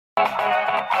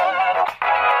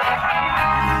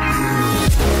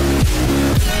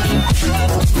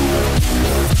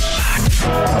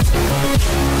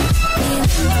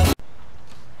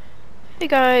Hey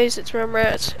guys, it's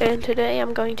Remrats, and today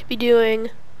I'm going to be doing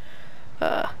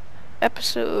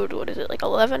episode, what is it, like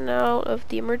 11 now, of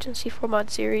the Emergency 4 mod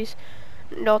series,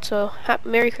 and also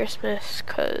Merry Christmas,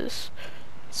 cause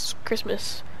it's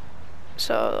Christmas.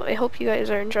 So I hope you guys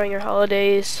are enjoying your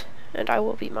holidays, and I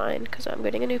will be mine, cause I'm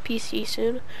getting a new PC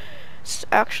soon. It's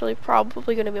actually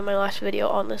probably going to be my last video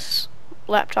on this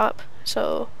laptop,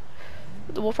 so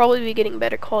we'll probably be getting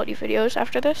better quality videos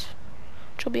after this,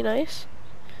 which will be nice.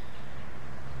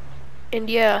 And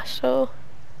yeah, so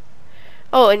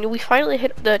oh, and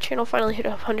the channel finally hit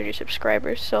 100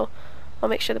 subscribers, so I'll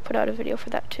make sure to put out a video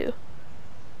for that too,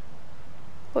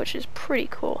 which is pretty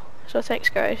cool. So thanks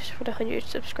guys for the 100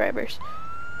 subscribers.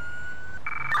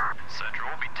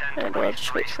 And we'll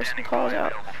just wait for some calls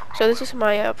out. So this is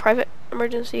my private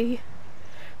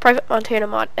Montana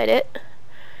mod edit,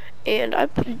 and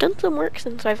I've done some work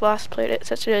since I've last played it,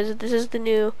 such as this is the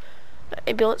new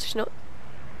ambulance. There's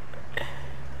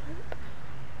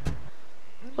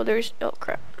no oh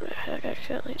crap, I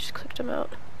accidentally just clicked them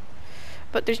out.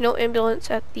 But there's no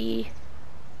ambulance at the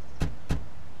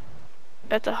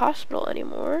hospital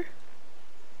anymore.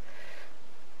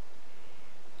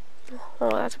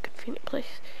 Oh, that's a convenient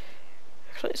place.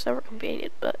 Actually, it's never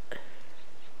convenient, but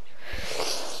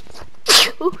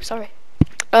ooh, sorry.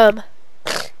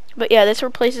 But yeah, this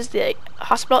replaces the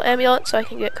hospital ambulance, so I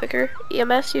can get quicker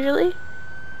EMS usually.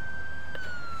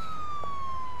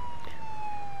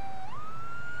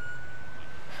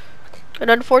 And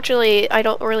unfortunately, I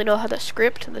don't really know how the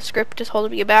script is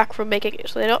holding me back from making it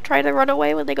so they don't try to run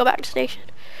away when they go back to station.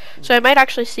 So I might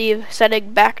actually see if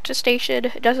sending back to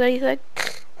station does anything.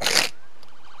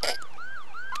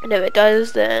 And if it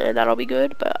does, then that'll be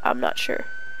good, but I'm not sure.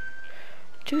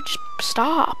 Dude, just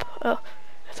stop. Oh,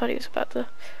 I thought he was about to.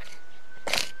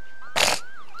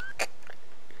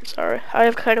 Sorry, I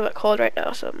have kind of a cold right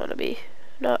now, so I'm gonna be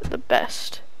not the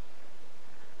best.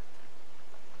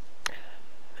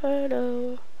 I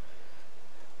know.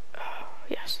 Oh,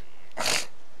 yes.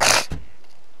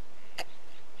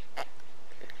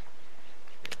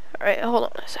 Alright, hold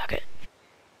on a second.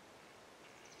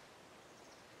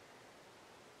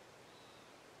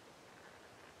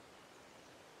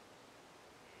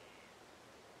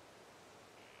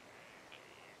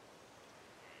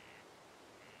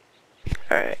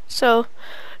 Alright, so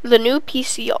the new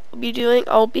PC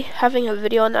I'll be having a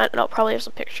video on that, and I'll probably have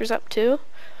some pictures up too.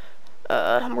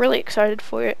 I'm really excited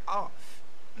for it,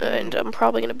 and I'm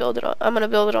probably gonna build it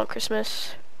on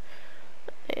Christmas,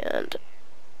 and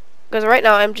because right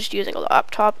now I'm just using a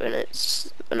laptop, and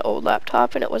it's an old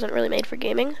laptop, and it wasn't really made for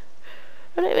gaming,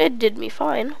 and it did me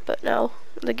fine, but now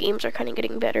the games are kind of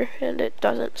getting better, and it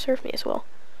doesn't serve me as well.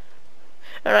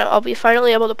 And I'll be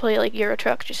finally able to play like Euro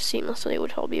Truck just seamlessly,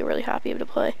 which I'll be really happy to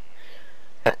play,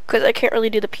 because I can't really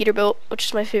do the Peterbilt, which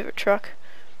is my favorite truck,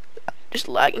 just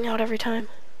lagging out every time.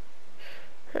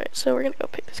 Alright, so we're gonna go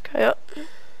pick this guy up.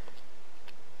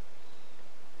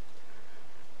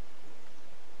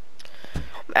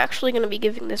 I'm actually gonna be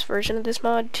giving this version of this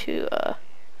mod to,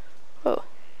 oh,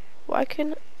 why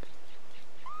can...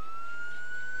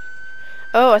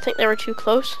 Oh, I think they were too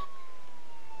close.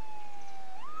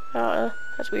 I don't know,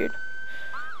 that's weird.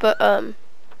 But,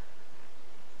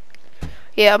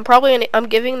 yeah, I'm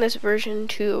giving this version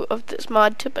of this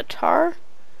mod to Batar.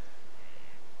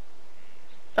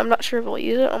 I'm not sure if we'll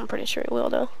use it. I'm pretty sure it will,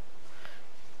 though.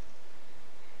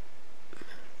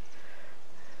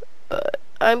 But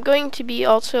I'm going to be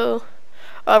also,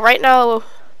 right now,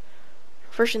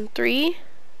 version 3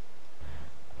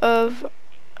 of,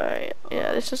 alright,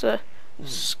 yeah, this is a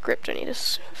script I need to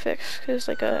fix, because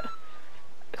like a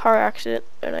car accident,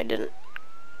 and I didn't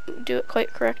do it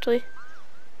quite correctly.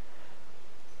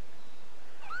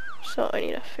 So I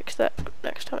need to fix that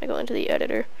next time I go into the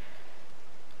editor.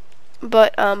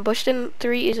 But Bushton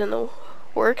 3 is in the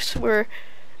works. We're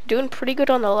doing pretty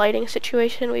good on the lighting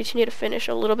situation. We just need to finish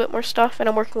a little bit more stuff, and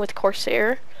I'm working with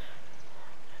Corsair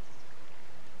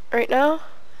right now,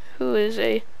 who is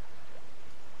a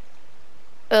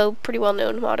pretty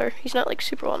well-known modder. He's not like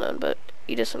super well-known, but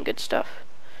he does some good stuff.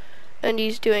 And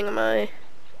he's doing my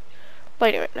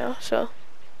lighting right now, so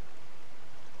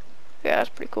yeah, that's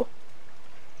pretty cool.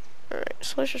 Alright,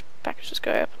 so let's just package this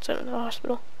guy up and send him to the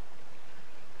hospital.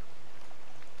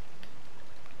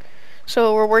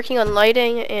 So we're working on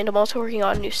lighting, and I'm also working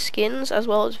on new skins as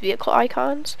well as vehicle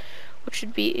icons, which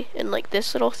should be in like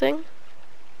this little thing,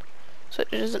 so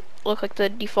it doesn't look like the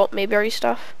default Mayberry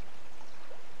stuff.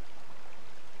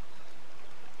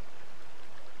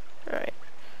 Alright.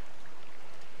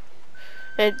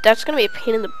 And that's gonna be a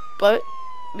pain in the butt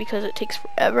because it takes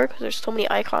forever because there's so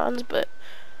many icons, but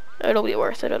it'll be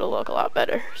worth it. It'll look a lot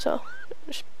better. So,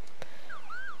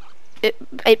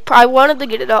 I wanted to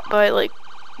get it up by like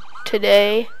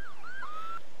today,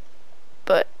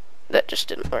 but that just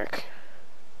didn't work.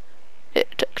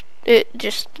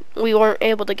 We weren't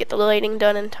able to get the lighting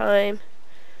done in time.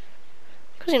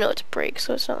 Because, you know, it's break,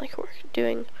 so it's not like we're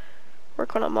doing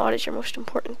work on a mod is your most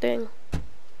important thing.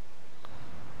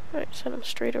 Alright, send them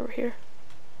straight over here.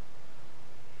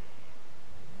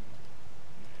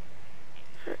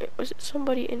 Alright, was it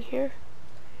somebody in here?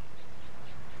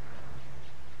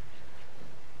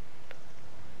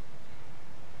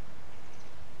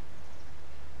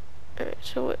 Alright,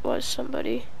 so it was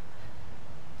somebody.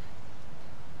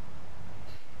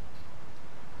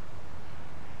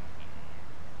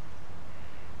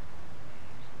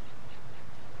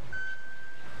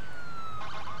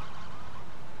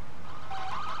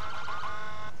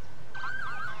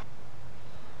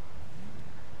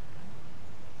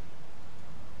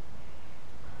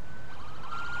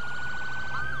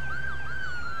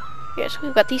 Yeah, so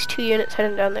we've got these 2 units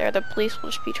heading down there. The police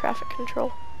will just be traffic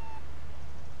control.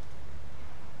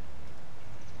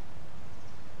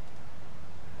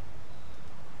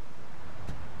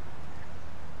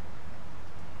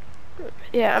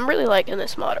 Yeah, I'm really liking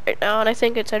this mod right now, and I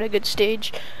think it's at a good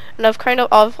stage. And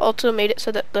I've also made it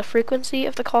so that the frequency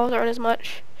of the calls aren't as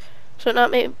much. So it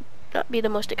may not be the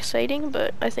most exciting,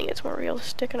 but I think it's more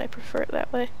realistic, and I prefer it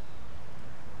that way.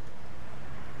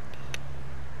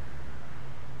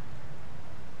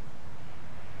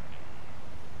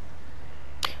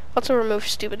 Also remove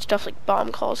stupid stuff like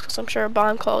bomb calls, because I'm sure a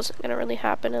bomb call isn't gonna really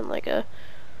happen in like a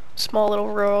small little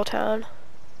rural town.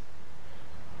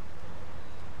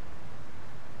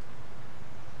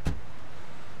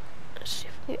 Let's see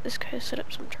if we can get this guy to set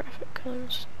up some traffic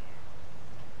cones.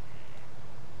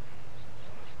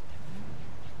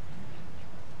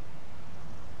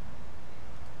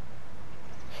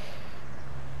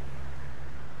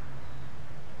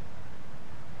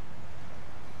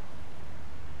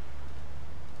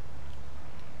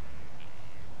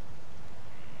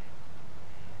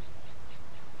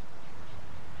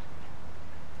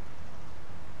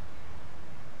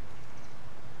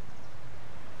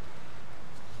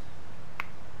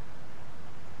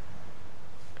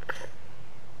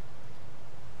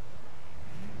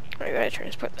 I gotta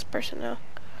transport this person now.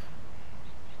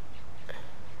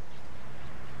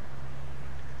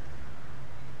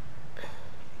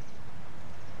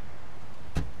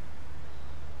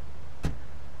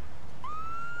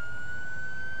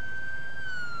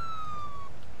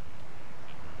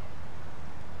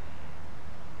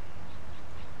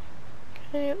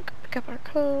 Okay, pick up our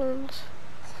cones.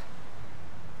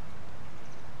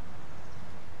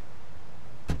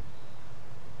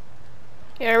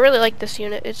 Yeah, I really like this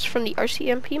unit. It's from the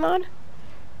RCMP mod.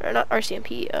 Or not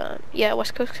RCMP, yeah,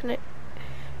 West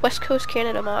Coast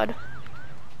Canada mod.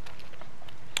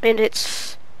 And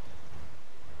it's,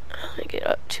 let me get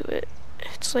up to it.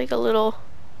 It's like a little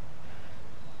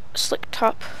slick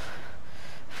top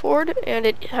Ford, and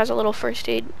it has a little first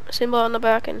aid symbol on the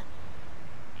back, and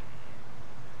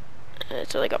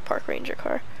it's like a park ranger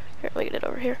car. Here, let me get it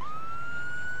over here.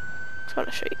 I just want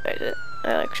to show you guys it.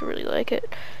 I actually really like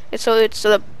it.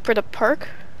 For the park.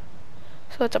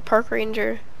 So it's a park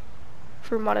ranger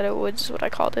for Monado Woods is what I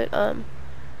called it. I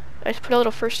just put a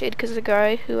little first aid because the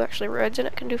guy who actually rides in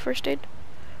it can do first aid,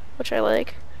 which I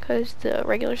like because the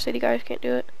regular city guys can't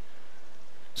do it.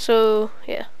 So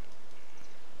yeah.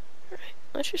 Alright,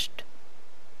 let's just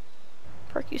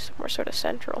park you somewhere sort of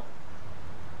central.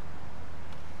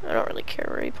 I don't really care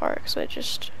where he parks, I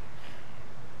just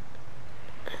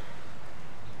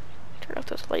turn off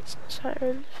those lights and the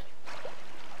sirens.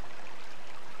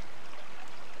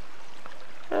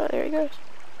 Oh, there he goes.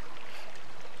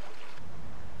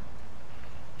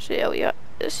 So yeah, we got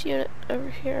this unit over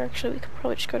here. Actually, we could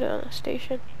probably just go down the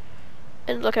station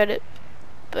and look at it.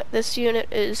 But this unit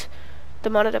is the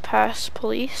Monada Pass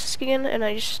police skin, and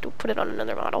I just put it on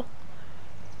another model.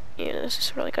 And this is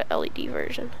sort of like a LED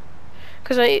version.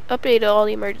 Because I updated all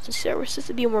the emergency services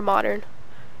to be more modern.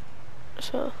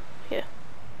 So, yeah.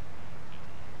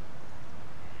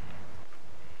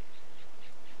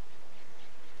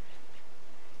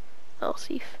 I'll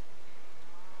see.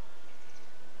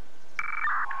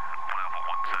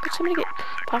 Could somebody get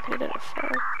pocketed in a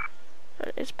farm?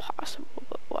 It's possible,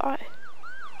 but why?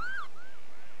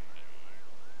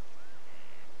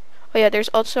 Oh yeah, there's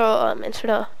also,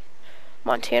 instead of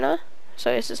Montana,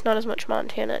 so I guess it's not as much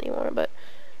Montana anymore, but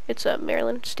it's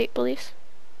Maryland State Police.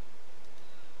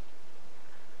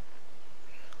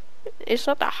 It's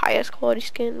not the highest quality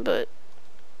skin, but,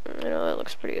 you know, it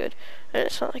looks pretty good. And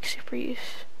it's not like super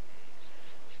used.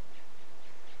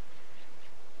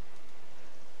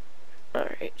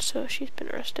 Alright, so she's been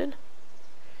arrested.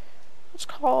 Let's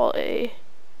call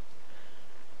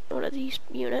one of these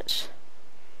units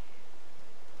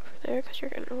over there, because you're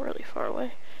getting really far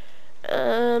away.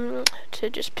 To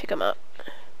just pick them up.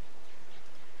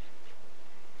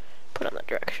 Put on the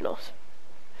directionals.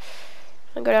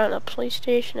 And go down to the police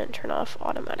station and turn off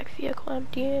automatic vehicle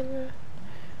emptying.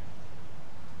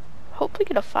 Hopefully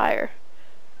get a fire.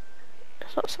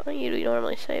 It's not something you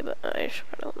normally say, but I just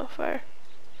don't know fire.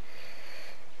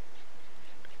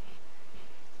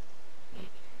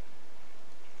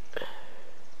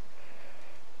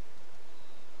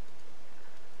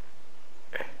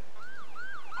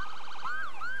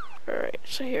 Alright,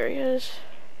 so here he is.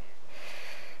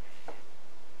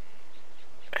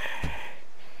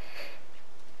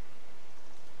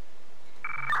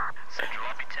 Central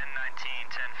lobby 1019,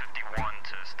 1051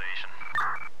 to station.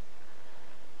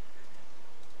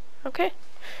 Okay,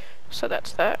 so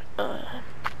that's that. Yeah,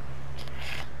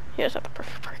 it's not the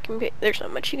perfect parking. There's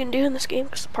not much you can do in this game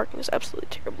because the parking is absolutely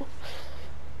terrible.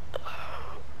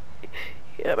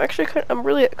 Yeah, I'm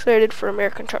really excited for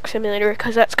American Truck Simulator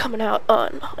because that's coming out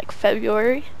on like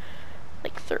February,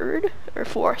 like 3rd or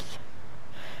 4th.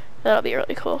 That'll be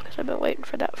really cool because I've been waiting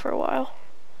for that for a while.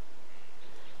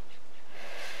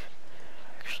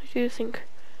 I actually do think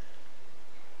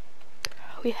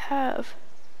we have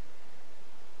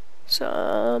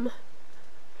some.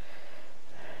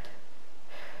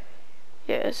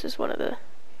 Yeah, this is one of the.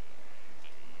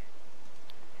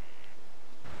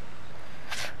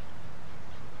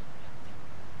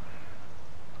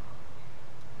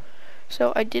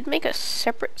 So I did make a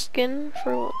separate skin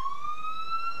for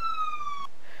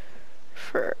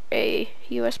a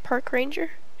US Park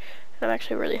Ranger, and I'm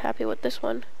actually really happy with this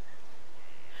one.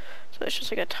 So it's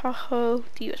just like a Tahoe,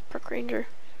 the US Park Ranger.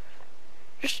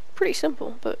 Just pretty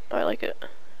simple, but I like it.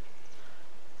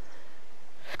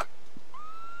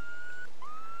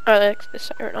 I like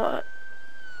this or not.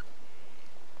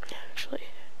 Actually,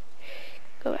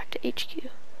 go back to HQ.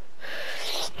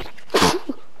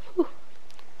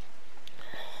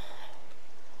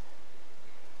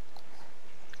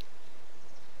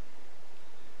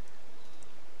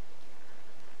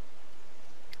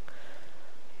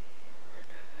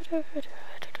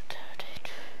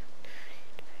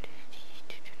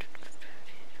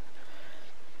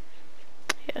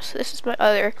 Yeah, so this is my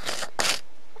other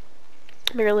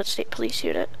Maryland State Police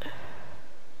unit.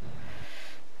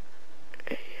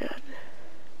 And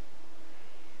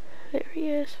there he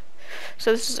is.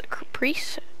 So this is a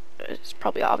Caprice. It's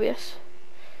probably obvious.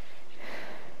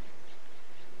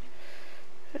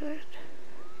 And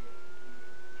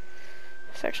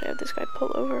let's actually have this guy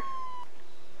pull over.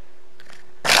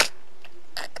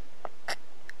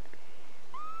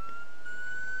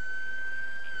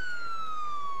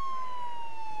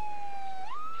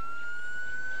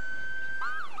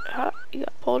 You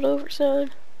got pulled over,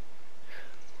 son.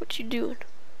 What you doing?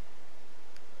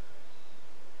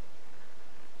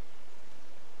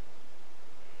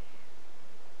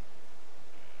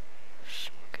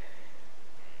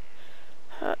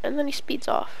 And then he speeds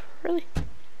off. Really?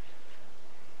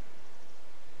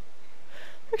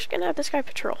 We're just gonna have this guy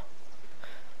patrol.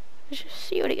 Let's just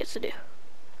see what he gets to do.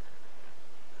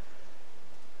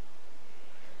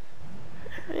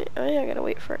 I gotta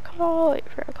wait for a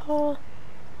call,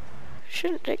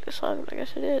 Shouldn't take this long, but I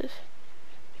guess it is.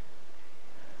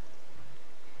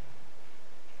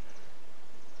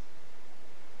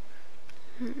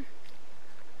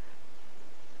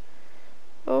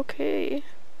 Okay.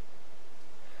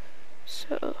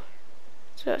 So,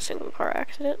 it's a single car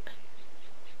accident.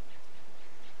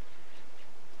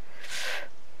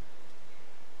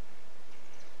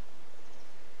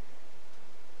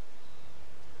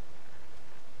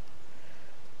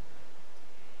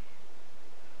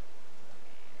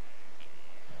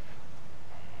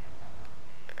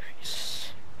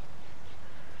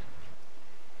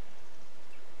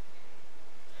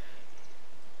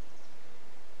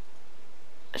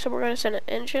 So we're going to send an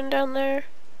engine down there,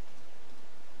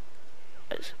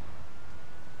 as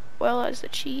well as the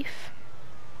chief,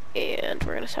 and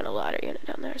we're going to send a ladder unit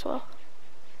down there as well.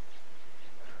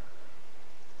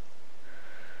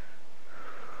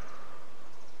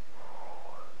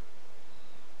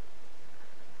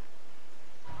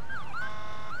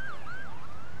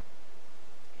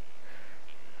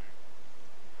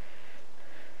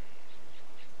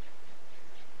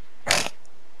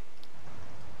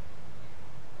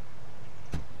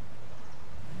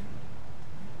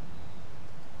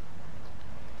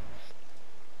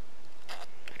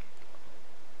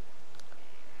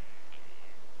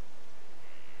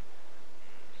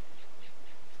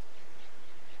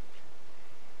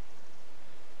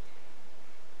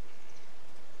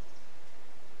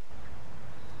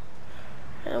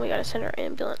 we gotta send our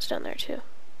ambulance down there too.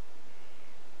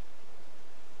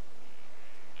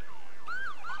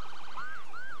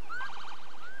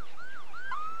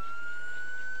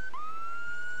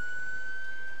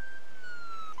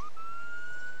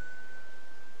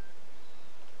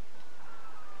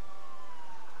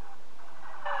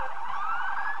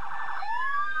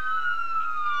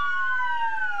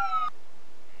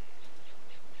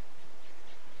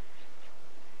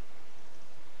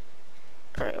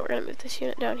 Alright, we're gonna move this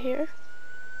unit down here.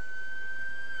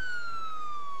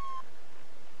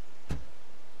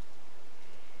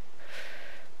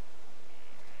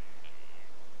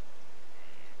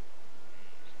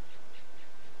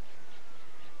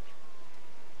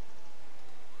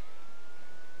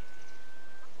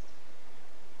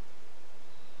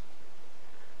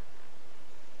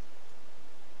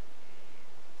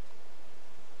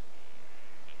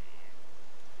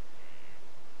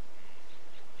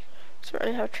 So we're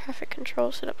gonna have traffic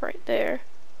control set up right there.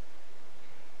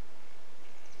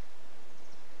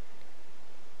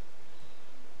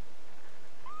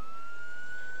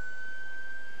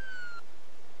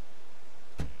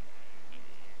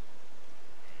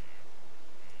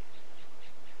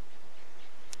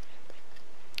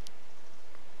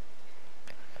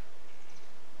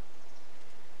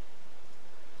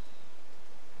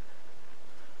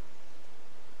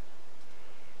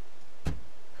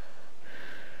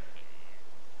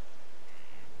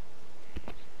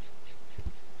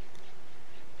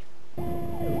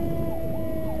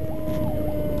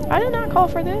 I did not call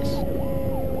for this.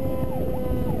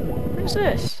 What is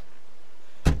this?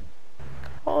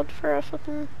 Called for a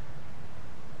flippin'...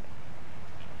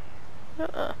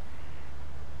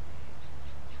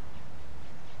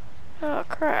 Oh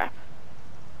crap.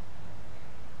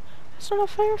 That's not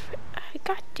a firefight.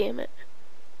 God damn it.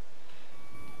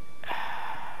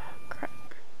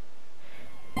 Crap.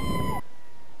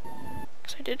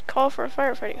 Because I did call for a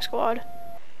firefighting squad.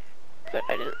 But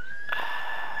I didn't.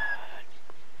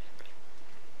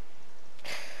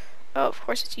 Oh, of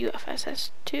course it's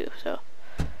UFSS too, so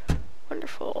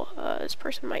wonderful. This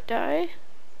person might die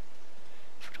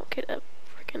if we don't get a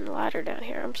freaking ladder down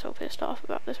here. I'm so pissed off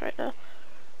about this right now.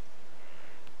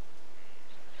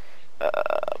 Oh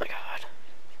my god.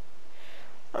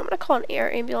 I'm gonna call an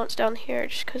air ambulance down here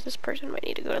just because this person might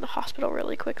need to go to the hospital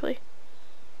really quickly.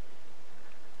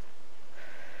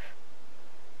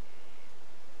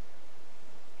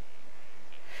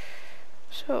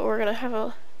 So we're gonna have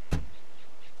a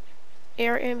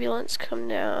air ambulance come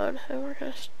down, and we're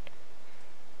gonna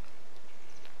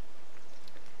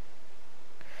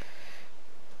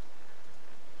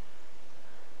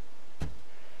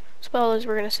as well as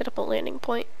we're gonna set up a landing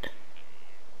point.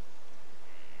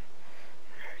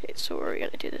 Alright, so where are we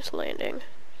gonna do this landing?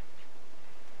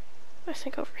 I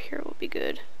think over here will be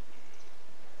good.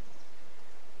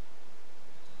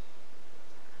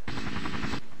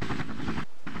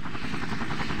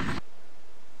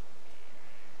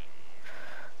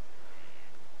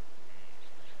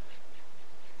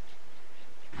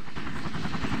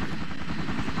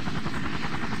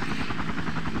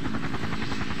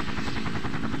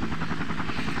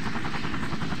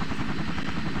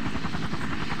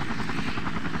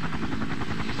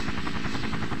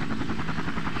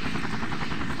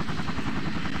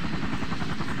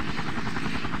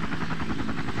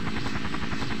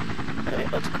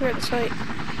 Alright, let's clear the site.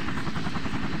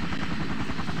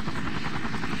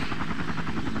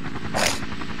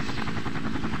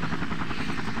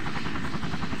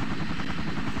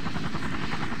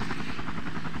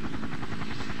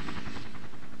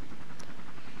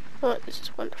 Oh, this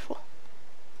is wonderful.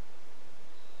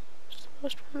 It's the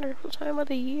most wonderful time of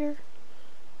the year.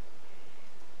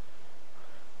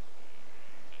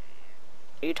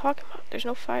 What are you talking about? There's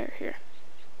no fire here.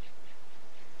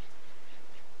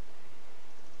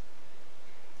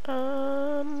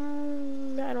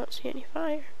 I don't see any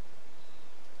fire.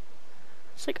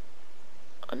 It's like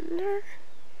under?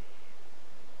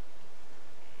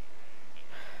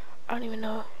 I don't even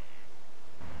know.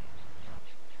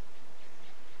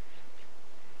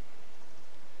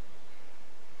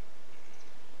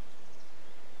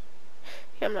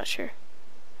 Yeah, I'm not sure.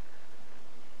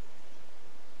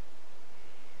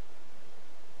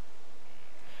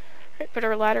 Right, but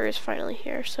our ladder is finally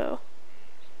here, so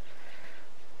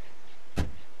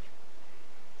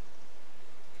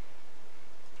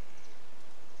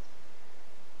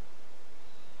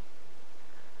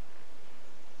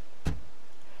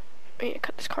I need to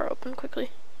cut this car open quickly.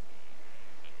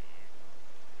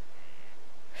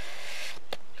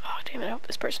 Oh, damn it, I hope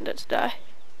this person does die.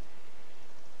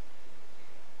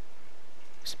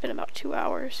 It's been about 2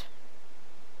 hours.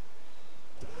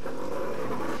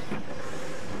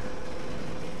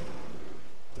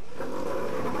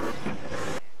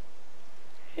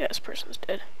 person's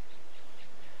dead.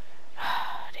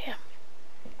 Damn.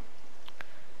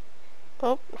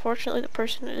 Well, unfortunately the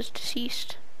person is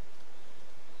deceased.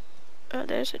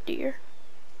 There's a deer.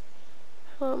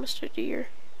 Hello, Mr. Deer.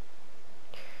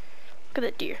 Look at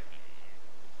that deer.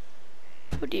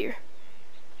 Oh dear.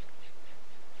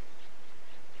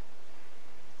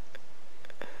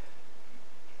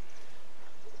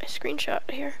 A screenshot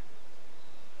here.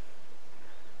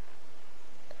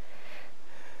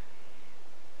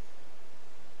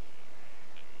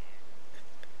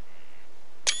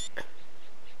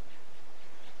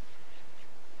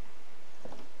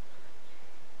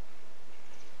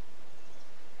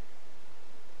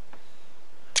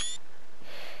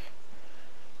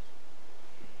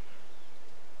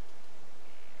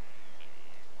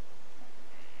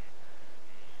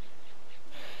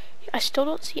 I still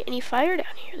don't see any fire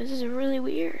down here. This is really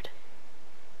weird.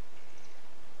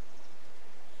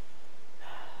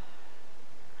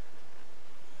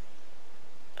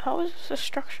 How is this a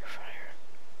structure fire?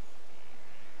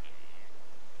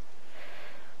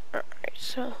 Alright,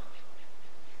 so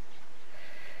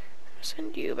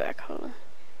send you back home.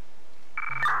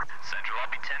 Central, I'll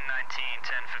be 1019,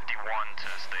 1051 to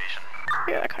station.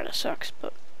 Yeah, that kind of sucks,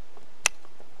 but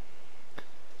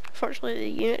unfortunately the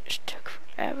unit just took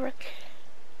forever.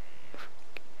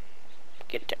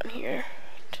 Get down here.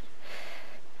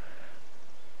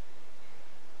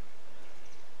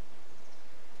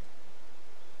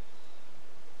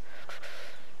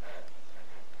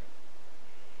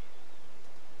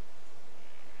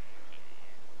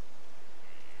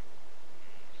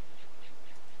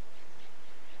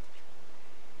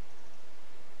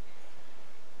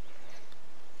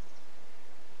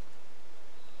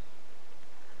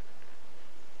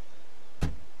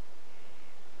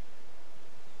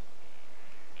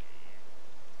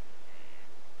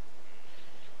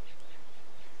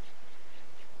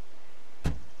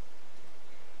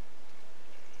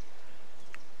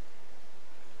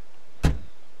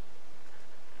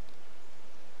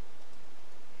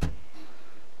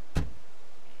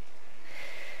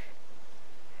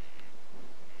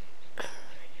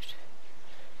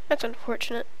 That's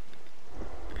unfortunate.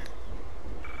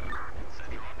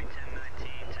 Central, I'll be 1019,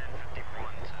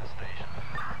 1051 to station.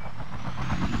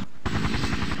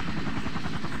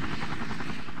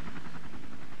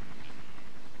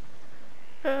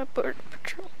 Border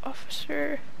Patrol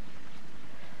officer.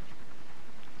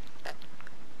 So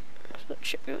the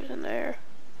chip goes in there.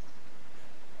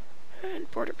 And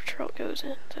Border Patrol goes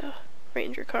in the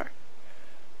Ranger car.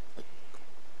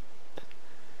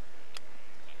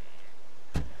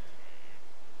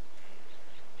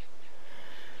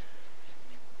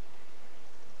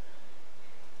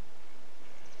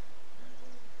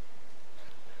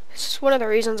 This is one of the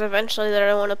reasons eventually that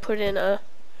I want to put in a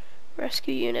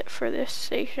rescue unit for this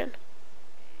station.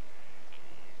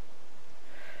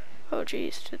 Oh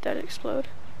geez, did that explode?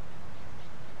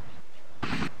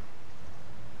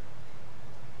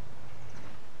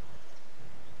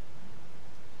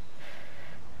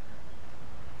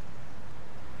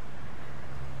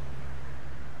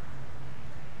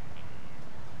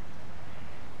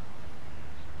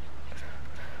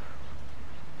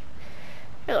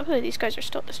 Yeah, luckily these guys are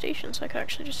still at the station, so I can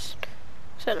actually just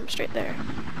send them straight there.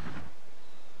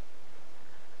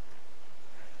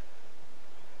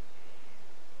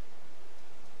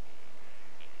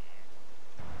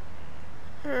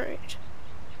 Alright.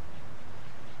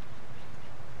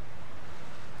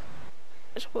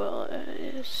 As well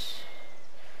as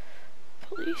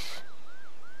police.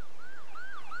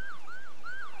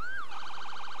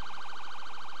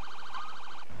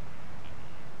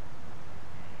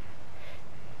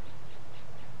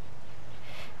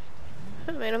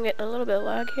 Oh man, I'm getting a little bit of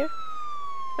lag here.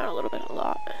 Not a little bit, a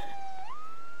lot.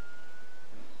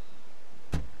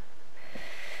 Central,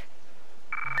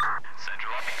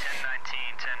 I'll be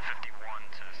 1019, 1051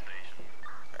 to station.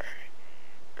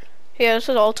 Yeah, this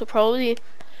is also probably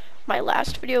my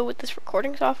last video with this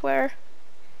recording software.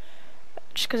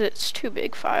 Just because it's too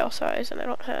big file size and I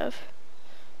don't have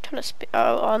a ton of space.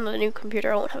 On the new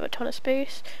computer I won't have a ton of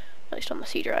space. At least on the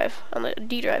C drive. On the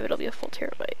D drive it'll be a full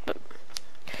terabyte, but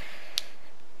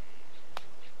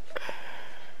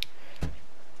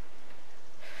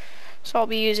so I'll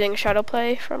be using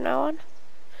Shadowplay from now on,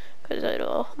 because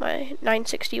my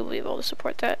 960 will be able to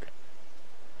support that.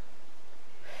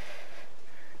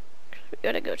 We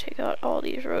gotta go take out all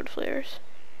these road flares.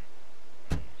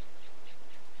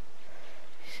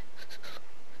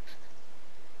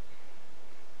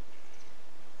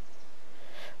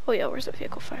 Oh yeah, where's the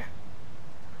vehicle fire?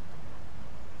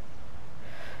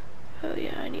 Oh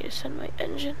yeah, I need to send my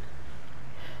engine.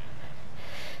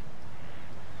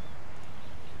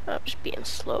 I'm just being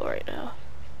slow right now.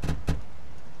 Are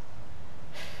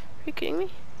you kidding me?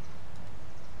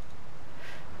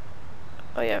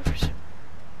 Oh yeah, for some.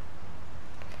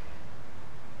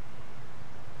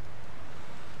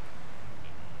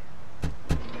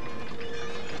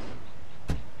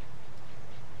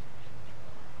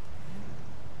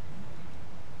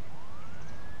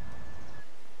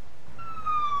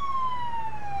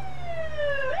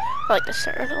 I like the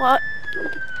siren a lot.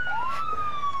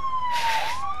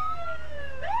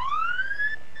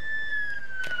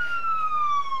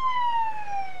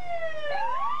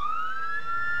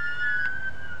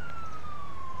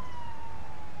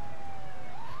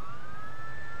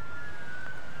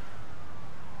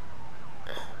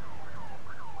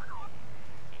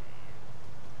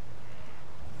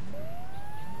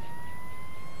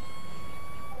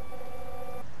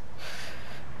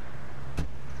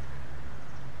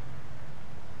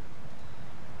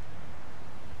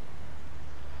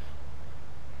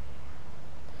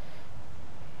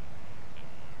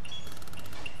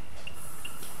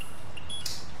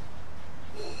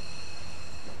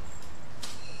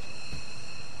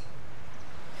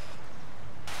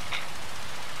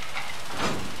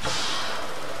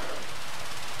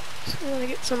 So I'm gonna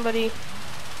get somebody.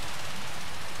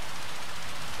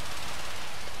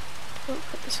 Don't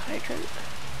put this hydrant.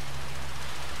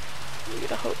 Let me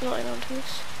get a hose line onto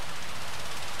this.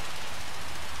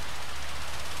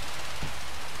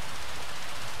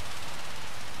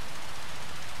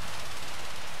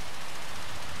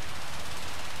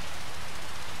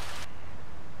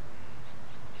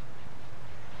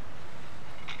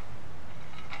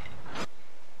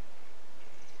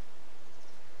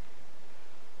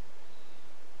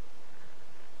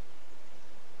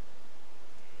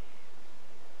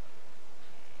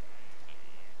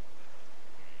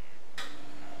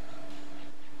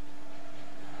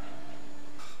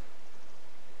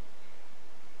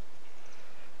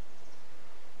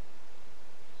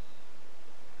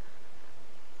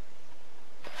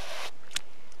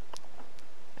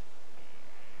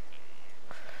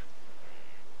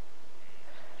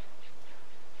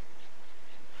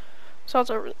 It's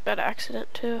also a really bad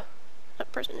accident too.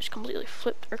 That person just completely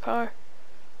flipped their car.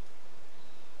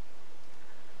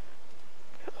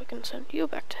 We can send you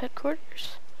back to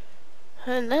headquarters.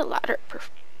 And that ladder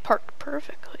parked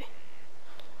perfectly.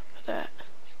 Look at that.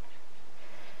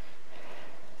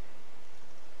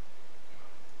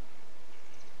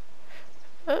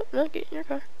 Oh, no, get in your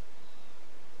car.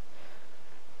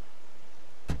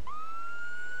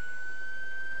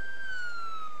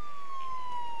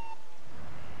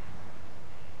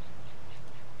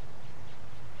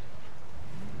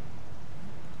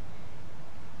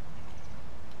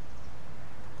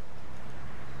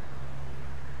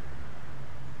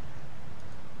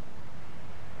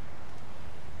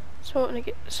 So I want to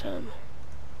get some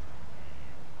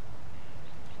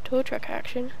tow truck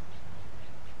action.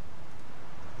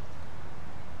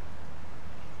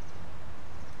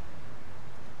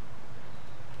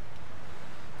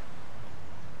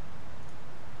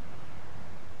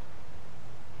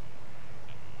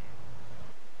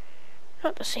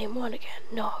 Not the same one again.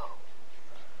 No.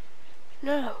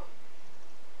 No.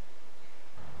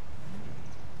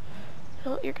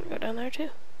 Oh, you're gonna go down there too.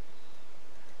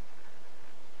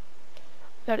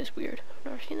 That is weird. I've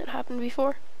never seen that happen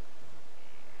before.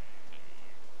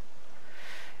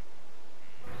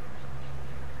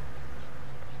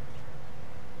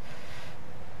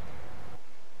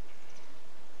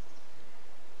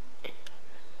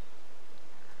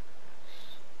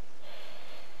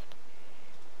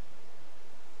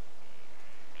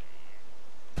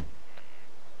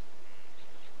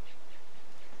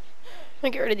 I'm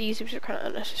gonna get rid of these. These are kind of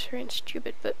unnecessary and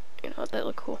stupid, but you know, they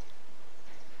look cool.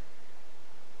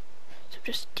 So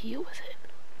just deal with it.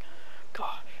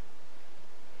 Gosh.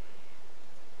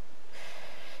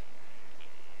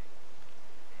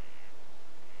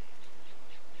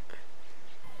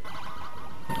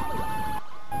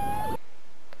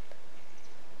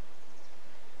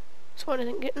 This one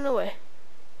isn't getting in the way.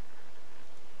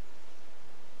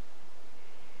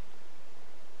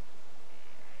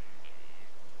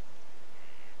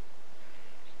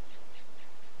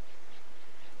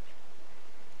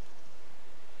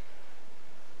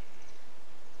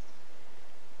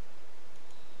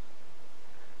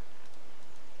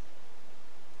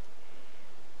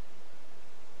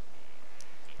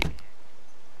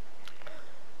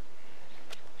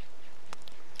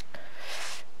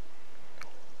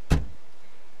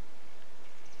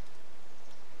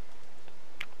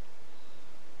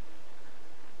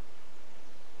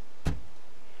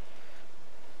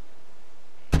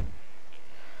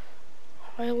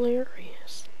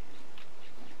 Hilarious.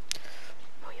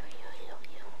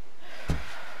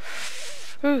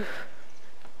 Whew.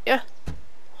 Yeah.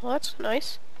 Well, that's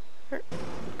nice.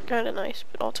 Kind of nice,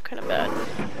 but also kind of bad.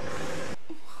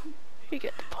 You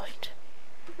get the point.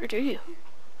 Or do you?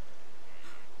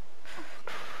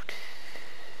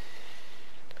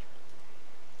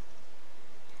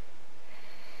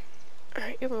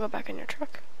 Alright, you can go back in your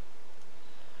truck.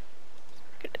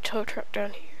 Get a tow truck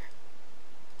down here.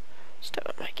 Step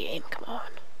up my game, come on.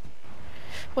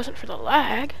 Wasn't for the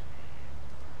lag.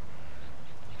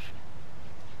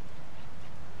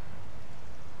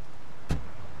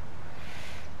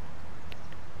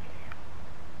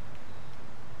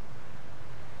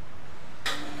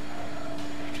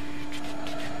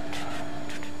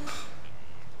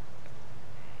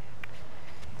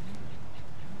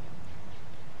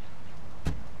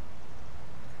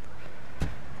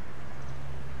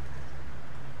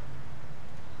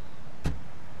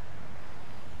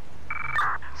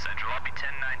 Central, I'll be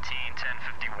 1019,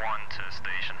 1051 to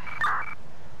station.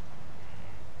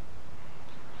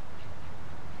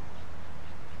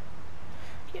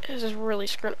 Yeah, this is really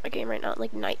screwing up my game right now.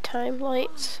 Like nighttime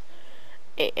lights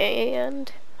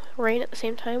and rain at the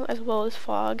same time, as well as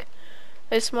fog.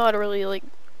 This mod really like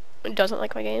doesn't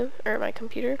like my game or my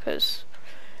computer because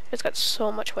it's got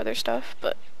so much weather stuff.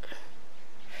 But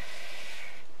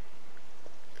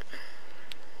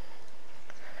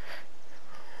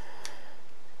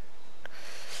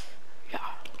yeah.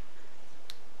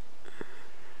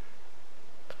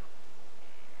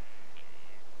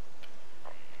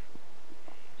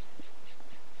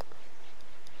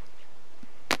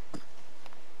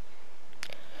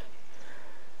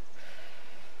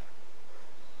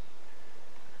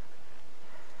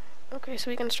 Okay,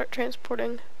 so we can start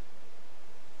transporting.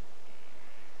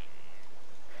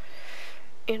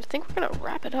 And I think we're gonna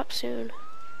wrap it up soon.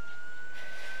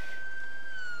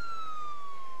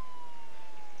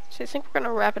 So I think we're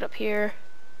gonna wrap it up here.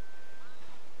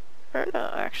 Or no,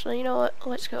 actually, you know what?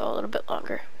 Let's go a little bit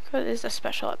longer. Because it is a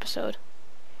special episode.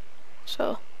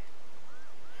 So,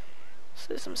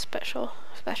 this is some special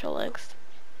length.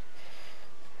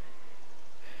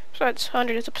 Besides,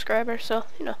 100 subscribers, so,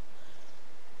 you know,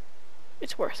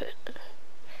 it's worth it.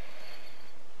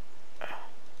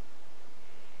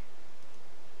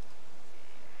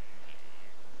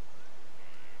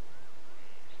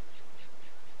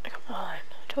 Come on,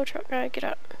 tow truck guy, get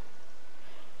out.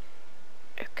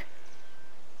 Okay.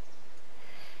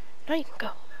 Now you can go.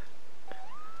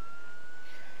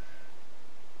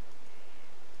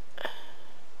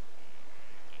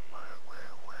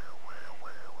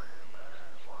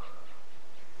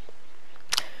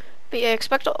 But yeah,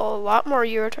 expect a lot more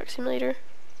Euro Truck Simulator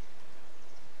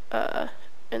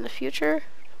in the future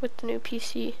with the new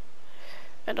PC.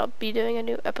 And I'll be doing a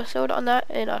new episode on that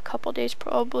in a couple days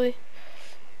probably.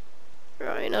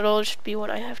 I mean, it'll just be when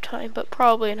I have time, but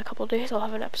probably in a couple days I'll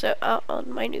have an episode out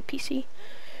on my new PC.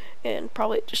 And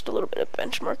probably just a little bit of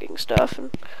benchmarking stuff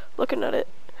and looking at it.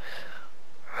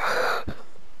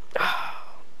 Now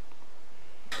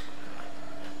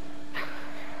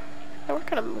we're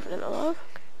kind of moving it along.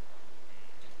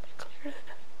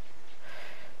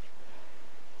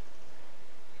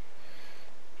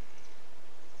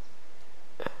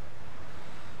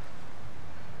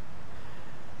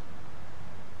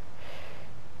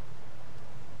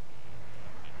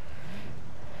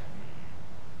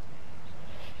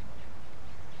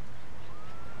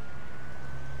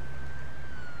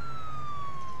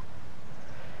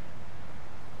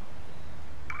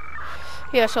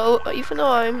 Yeah, so even though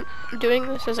I'm doing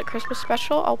this as a Christmas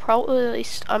special,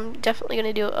 I'm definitely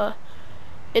gonna do a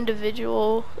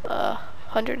individual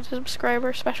 100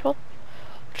 subscriber special,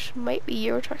 which might be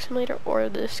Euro Truck Simulator or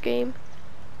this game.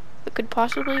 It could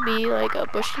possibly be like a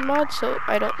Bushing mod, so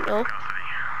I don't know.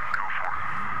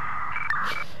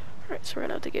 Alright, so we're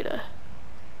gonna have to get a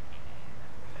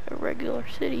regular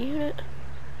city unit.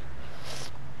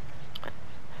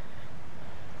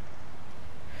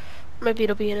 Maybe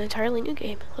it'll be an entirely new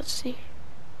game. Let's see.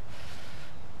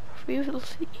 We will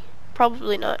see.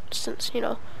 Probably not, since, you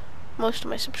know, most of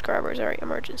my subscribers are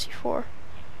emergency 4.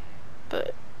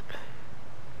 But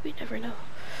we never know.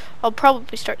 I'll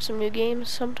probably start some new games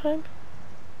sometime.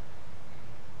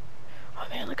 Oh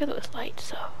man, look at those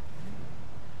lights though.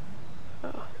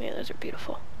 Oh man, those are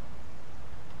beautiful.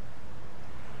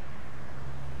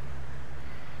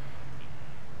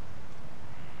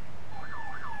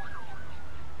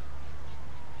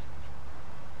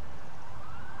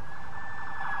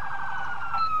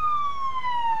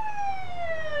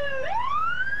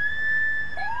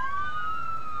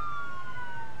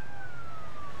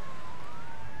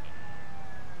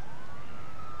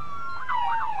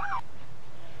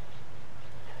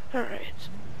 Alright.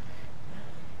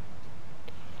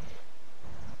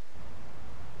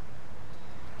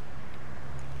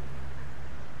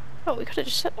 Oh, we could have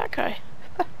just sent that guy.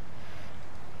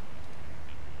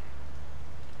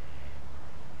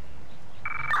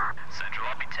 Central,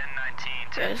 I'll be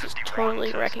 1019, Yeah, this is 1051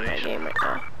 totally to wrecking my station. game right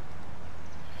now.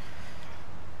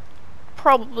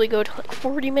 Probably go to like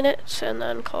 40 minutes and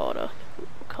then call it a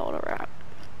wrap.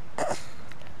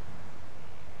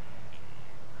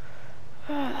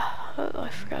 Oh, I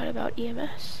forgot about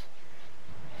EMS.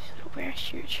 This little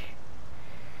bastard.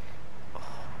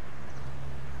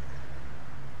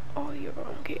 Oh, you're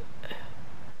wrong.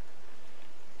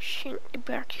 Shit,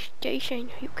 back to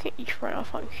station. You can't just run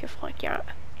off on shift like that.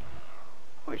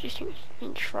 Or just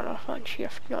run off on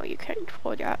shift. No, you can't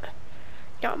do that.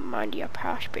 Not mind your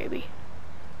pass, baby.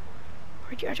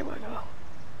 Where'd the other one go?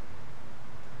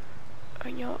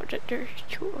 I know that there's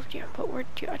two of them, but where'd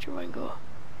the other one go?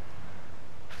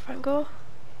 Go?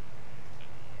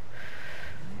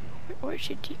 Where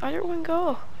should the other one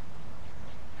go?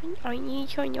 I need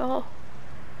to know.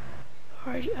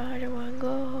 Where'd the other one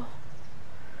go?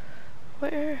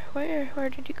 Where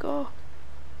did he go?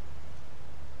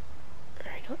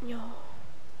 I don't know.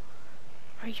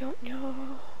 I don't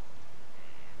know.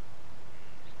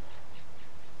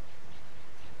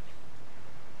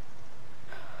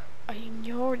 I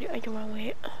know the other one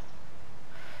went.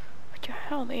 What the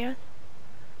hell, man?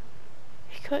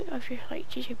 He could have just like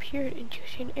disappeared into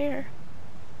thin air.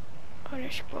 Oh,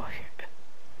 that's bullshit.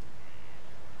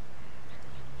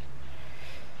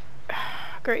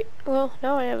 Great. Well,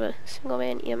 now I have a single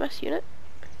man EMS unit.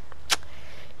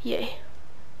 Yay.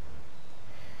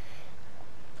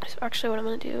 So actually what I'm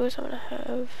going to do is I'm going to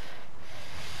have,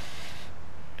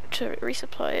 to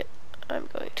resupply it, I'm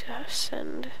going to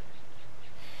send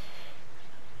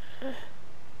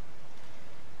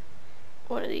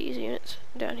one of these units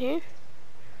down here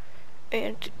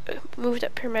and move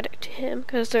that paramedic to him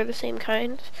because they're the same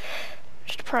kind.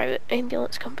 Just a private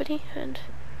ambulance company, and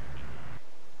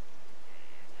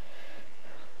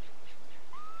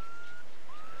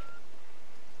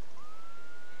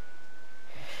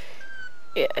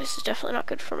yeah, this is definitely not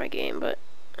good for my game, but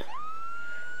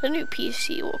the new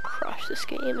PC will crush this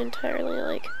game entirely,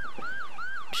 like,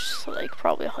 just like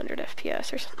probably 100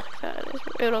 FPS or something like that.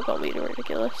 It'll go be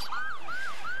ridiculous.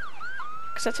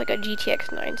 Because that's like a GTX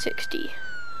 960.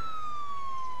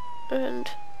 And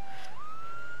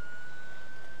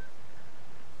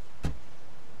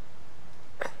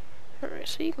alright,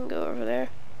 so you can go over there.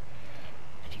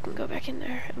 And you can go back in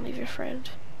there and leave your friend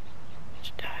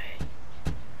to die.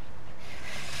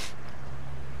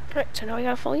 Alright, so now we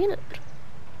got a full unit.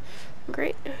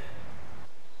 Great.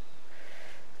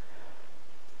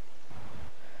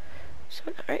 So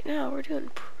right now we're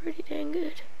doing pretty dang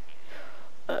good.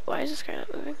 Why is this guy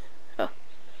not moving? Oh.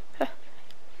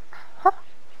 Huh.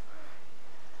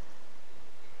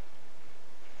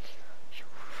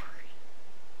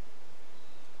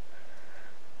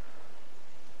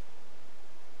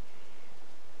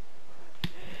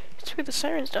 It's weird the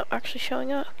siren's not actually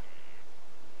showing up.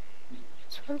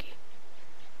 It's funky.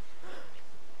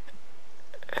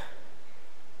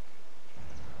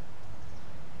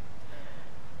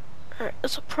 Alright,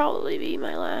 this will probably be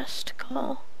my last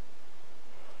call.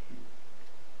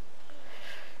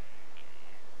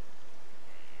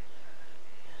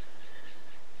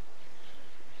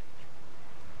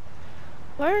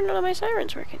 Why are none of my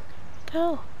sirens working? What the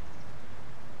hell?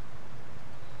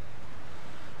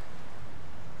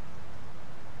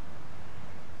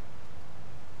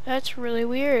 That's really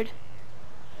weird.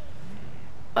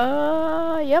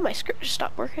 Yeah, my script just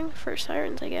stopped working for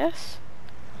sirens, I guess.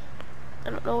 I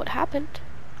don't know what happened.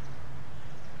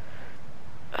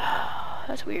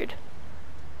 That's weird.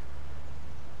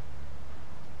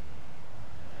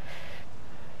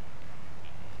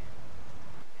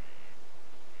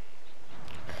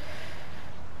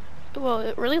 Well,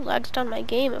 it really lags down my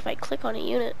game if I click on a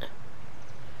unit.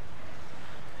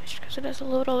 Just because it has to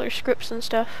load all their scripts and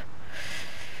stuff.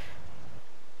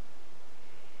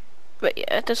 But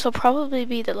yeah, this will probably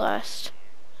be the last.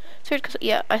 Because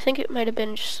yeah, I think it might have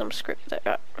been just some script that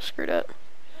got screwed up.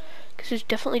 Because it's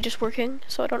definitely just working,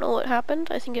 so I don't know what happened.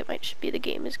 I think it might just be the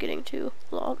game is getting too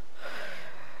long.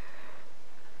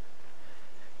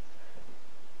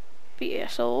 But yeah,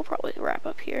 so we'll probably wrap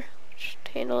up here. Just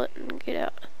handle it and get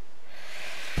out.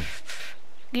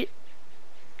 Get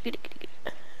it.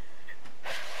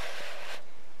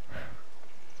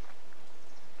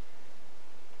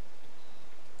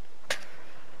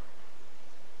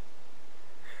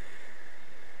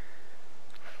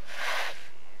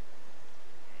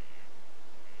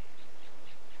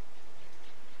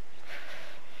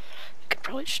 Could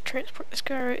probably just transport this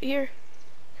guy right here.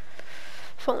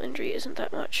 Full injury isn't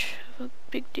that much of a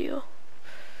big deal.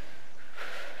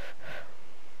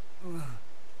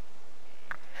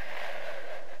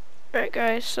 Alright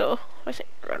guys, so I think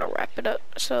we're gonna wrap it up.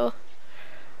 So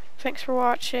thanks for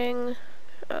watching.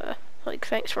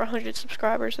 Thanks for 100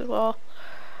 subscribers as well.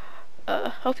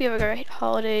 Hope you have a great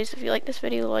holidays. If you like this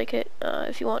video, like it.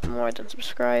 If you want more, then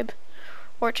subscribe.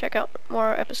 Or check out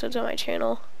more episodes on my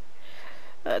channel.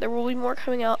 There will be more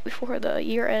coming out before the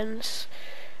year ends,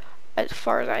 as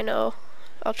far as I know.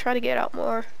 I'll try to get out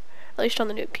more, at least on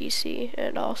the new PC,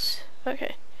 and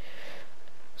okay.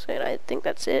 So I think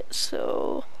that's it,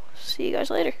 so see you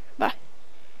guys later. Bye.